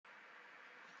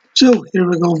So here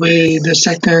we go with the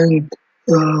second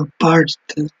part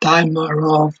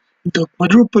timer of the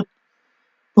quadruped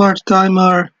part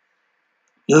timer.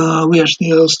 We are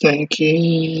still staying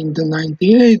in the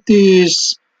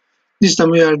 1980s. This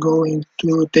time we are going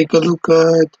to take a look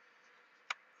at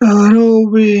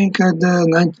rowing at the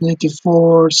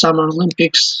 1984 Summer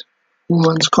Olympics,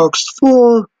 women's coxed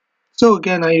 4. So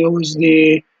again, I use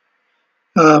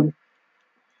um,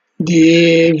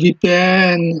 the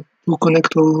VPN to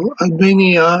connect to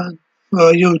Albania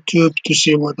YouTube to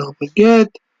see what I will get.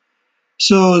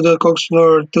 So the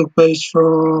Coxford took place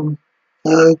from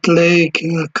Lake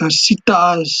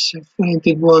Casitas, I think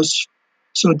it was.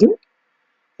 So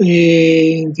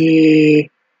in the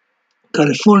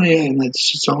California, United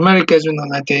States of America, as we know,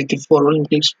 1984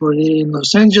 Olympics were in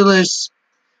Los Angeles.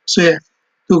 So yeah,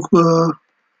 took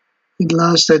it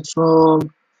lasted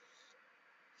from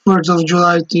 4th of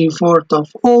July to 4th of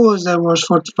August. There was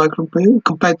 45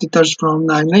 competitors from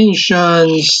 9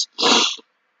 nations.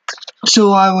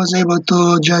 So I was able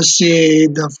to just see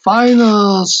the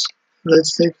finals.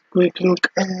 Let's take a quick look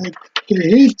at the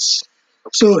hits.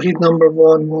 So hit number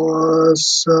one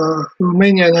was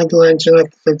Romania, Netherlands,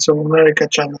 United States of America,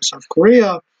 China, South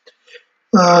Korea.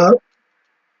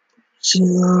 So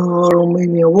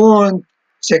Romania won.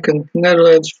 Second,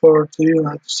 Netherlands. Fourth,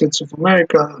 United States of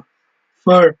America.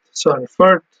 Third,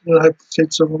 United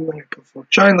States of America for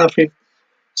China. Fifth,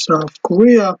 South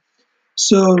Korea.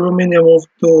 So Romania moved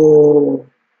to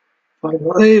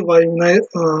Final A,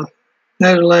 while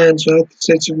Netherlands, United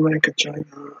States of America, China,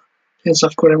 and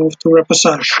South Korea moved to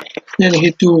repassage. Then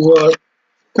hit to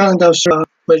Canada, Australia,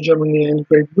 West Germany, and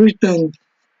Great Britain.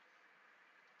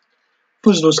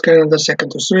 First was Canada,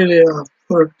 second Australia,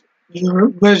 third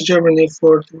West Germany,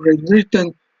 fourth Great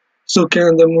Britain. So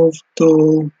Canada moved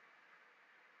to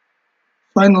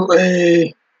Final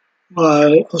A,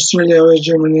 while Australia, West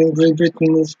Germany, and Great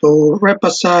Britain moved to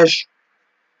repassage.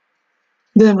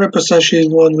 Then repassage is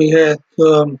one we had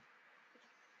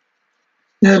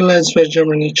Netherlands, West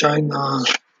Germany, China.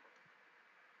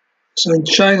 So in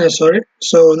China, sorry.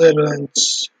 So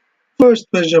Netherlands first,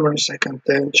 West Germany second,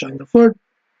 then China third.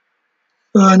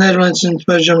 Netherlands and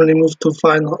West Germany moved to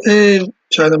Final A.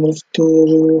 China moved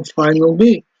to Final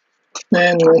B.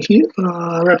 Then here,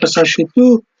 repassage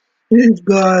 2. We've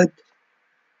got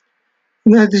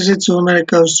United States of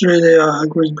America, Australia,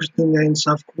 Great Britain, and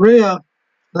South Korea.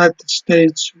 United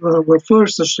States were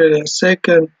first, Australia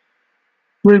second,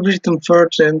 Great Britain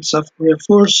third, and South Korea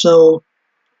fourth. So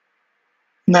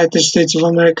United States of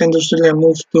America and Australia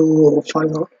moved to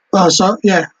final.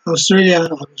 Australia, I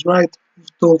was right,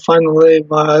 moved to final A,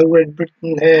 while Great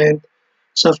Britain and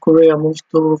South Korea moved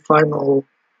to final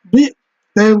B.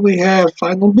 Then we have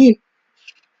final B,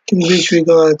 in which we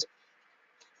got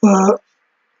uh,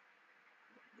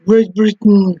 Great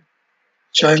Britain,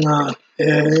 China,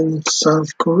 and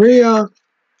South Korea.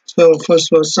 So first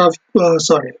was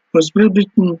first Great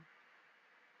Britain,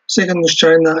 second was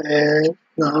China, and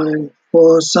now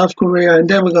for South Korea. And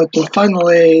then we got to final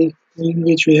A, in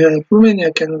which we had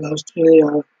Romania, Canada,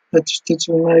 Australia, United States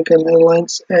of America,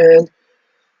 Netherlands, and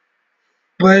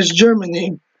West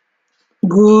Germany.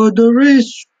 Good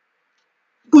race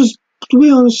was, to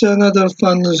be honest, another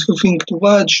fun thing to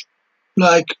watch.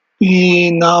 Like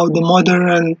in now the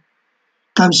modern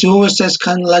times, you always has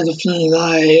kind of like the feeling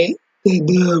like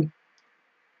the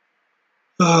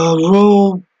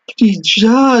rope it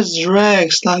just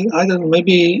drags. Like I don't know,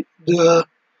 maybe the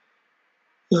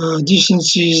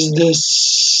distance is the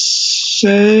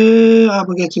same. I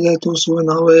will get to that also when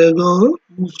I will go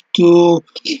move to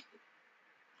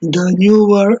the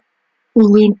newer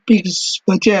Olympics.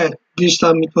 But yeah, this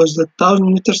time it was the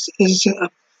 1,000 meters. As I said, I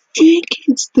think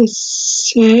it's the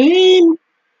same.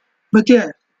 But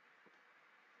yeah,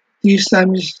 this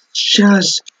time it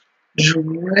just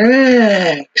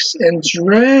drags and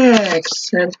drags.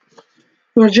 And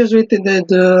we're just waiting that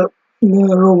the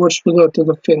robots will go to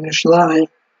the finish line.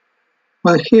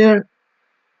 But here,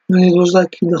 when it was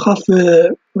like in the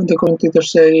halfway, when the commentator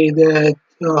say that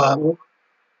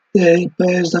they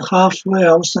passed the halfway,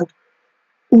 I was like,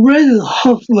 already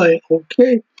halfway,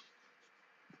 okay?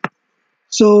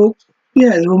 So,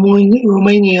 yeah,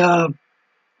 Romania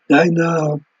kind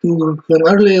of took an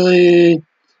early lead,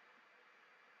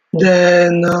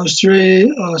 then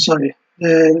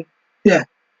yeah,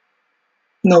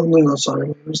 no, sorry,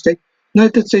 my mistake.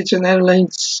 United States and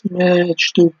Airlines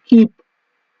managed to keep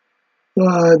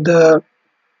the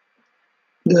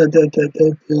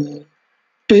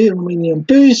Romanian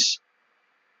pace.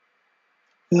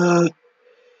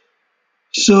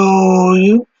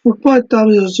 So for quite time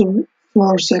it was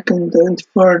For second and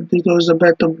third, it was a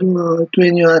battle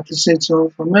between United States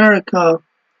of America.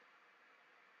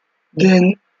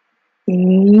 Then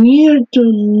near the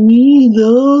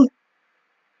middle,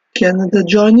 Canada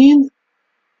joined in.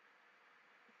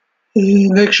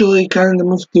 And actually, Canada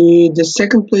moved to the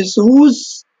second place. So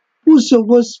also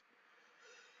was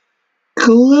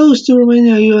close to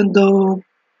Romania, even though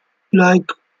like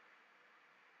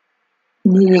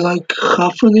maybe like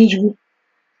half an inch.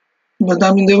 But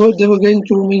I mean, they were getting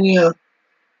to Romania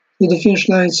to the finish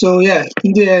line. So yeah,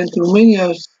 in the end, Romania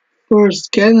was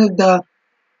first, Canada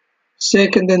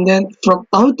second, and then from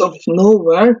out of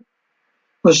nowhere,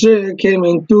 Australia came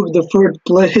and took the third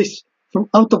place. From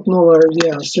out of nowhere,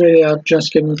 yeah, Australia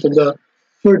just came into the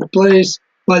third place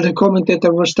while the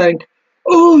commentator was saying,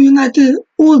 "Oh, United!"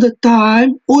 All the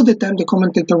time, the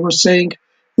commentator was saying,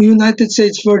 "United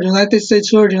States third, United States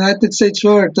third, United States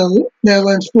third, the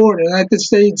Netherlands fourth, United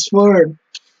States third."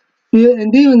 Yeah,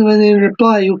 and even when in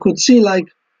reply, you could see like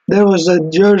there was a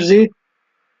jersey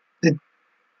that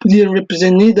didn't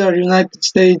represent neither United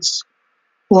States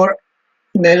or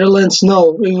Netherlands.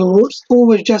 No, it was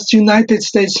always just United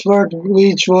States third,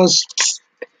 which was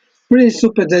pretty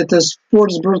stupid that the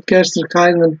sports broadcaster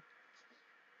kind of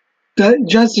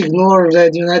just ignored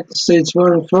that United States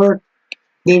weren't third,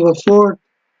 they were fourth.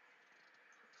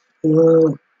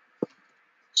 So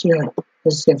yeah,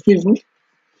 that's the fifth.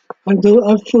 I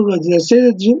forgot. Did I say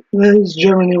that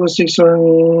Germany was sixth or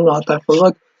not? I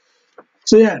forgot.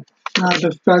 So yeah,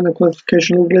 the final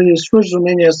qualification is first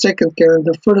Romania, second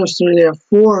Canada, third Australia,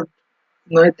 fourth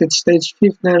United States,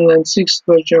 fifth Netherlands, sixth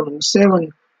was Germany,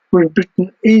 seven Great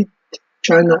Britain, eight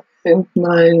China, and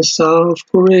nine South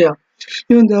Korea.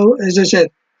 Even though, as I said,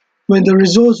 when the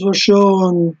results were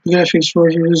shown, graphics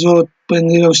for the result when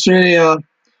Australia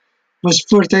was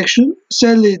fourth, actually,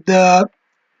 sadly the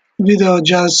video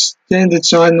just ended,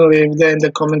 so I don't know if then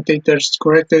the commentators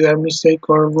corrected their mistake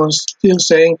or was still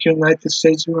saying United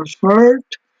States was third.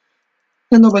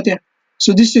 I don't know, but yeah.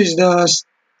 So this is the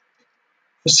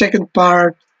second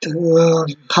part,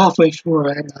 halfway through,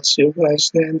 and I'll see you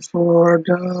guys then for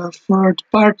the third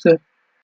part.